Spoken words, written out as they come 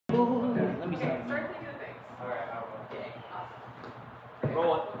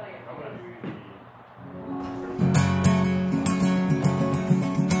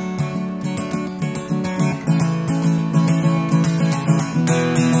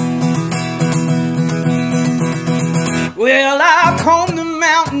Well, I've combed the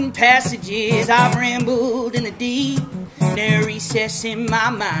mountain passages, I've rambled in the deep. No recess in my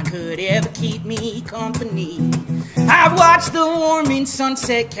mind could ever keep me company. I've watched the warming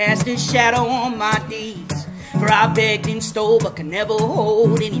sunset cast a shadow on my deeds. For I begged and stole but could never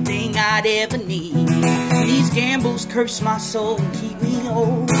hold anything I'd ever need. These gambles curse my soul and keep me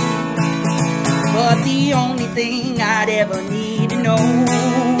old. But the only thing I'd ever need to know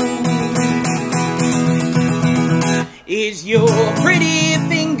is your pretty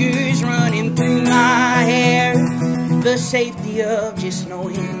fingers running through my hair. The safety of just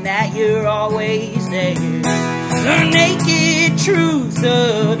knowing that you're always there. The naked truth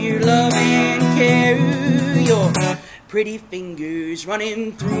of your love and care. Your pretty fingers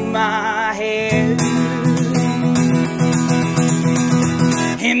running through my hair.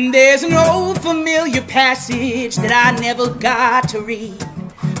 And there's an old familiar passage that I never got to read.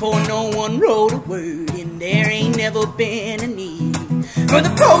 For no one wrote a word and there ain't never been a need. For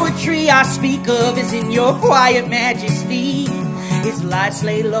the poetry I speak of is in your quiet majesty. His lights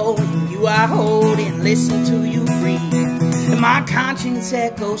lay low and you I hold and listen to you breathe. And my conscience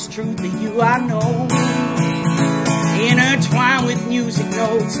echoes truth that you I know, intertwined with music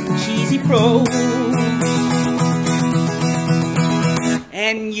notes and cheesy prose.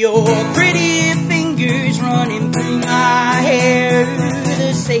 And your pretty fingers running through my hair.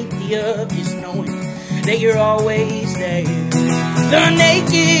 The safety of just knowing that you're always there. The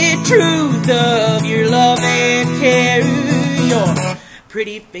naked truth of your love and care. Your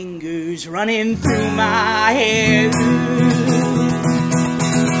pretty fingers running through my hair.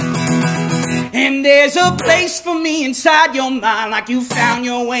 And there's a place for me inside your mind, like you found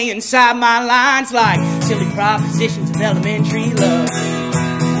your way inside my lines, like silly propositions of elementary love.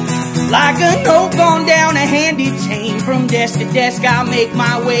 Like a note gone down a handy chain, from desk to desk I'll make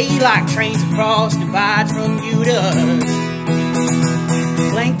my way, like trains across divides from you to us.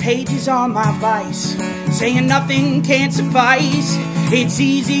 Blank pages are my vice, saying nothing can't suffice. It's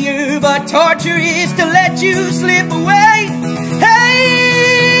easier but torture is to let you slip away.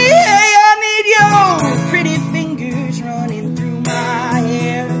 Hey, hey, I need your pretty fingers running through my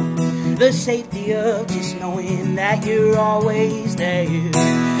hair. The safety of just knowing that you're always there.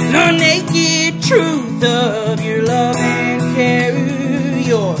 The naked truth of your love and care.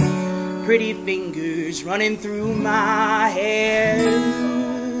 Your pretty fingers running through my hair.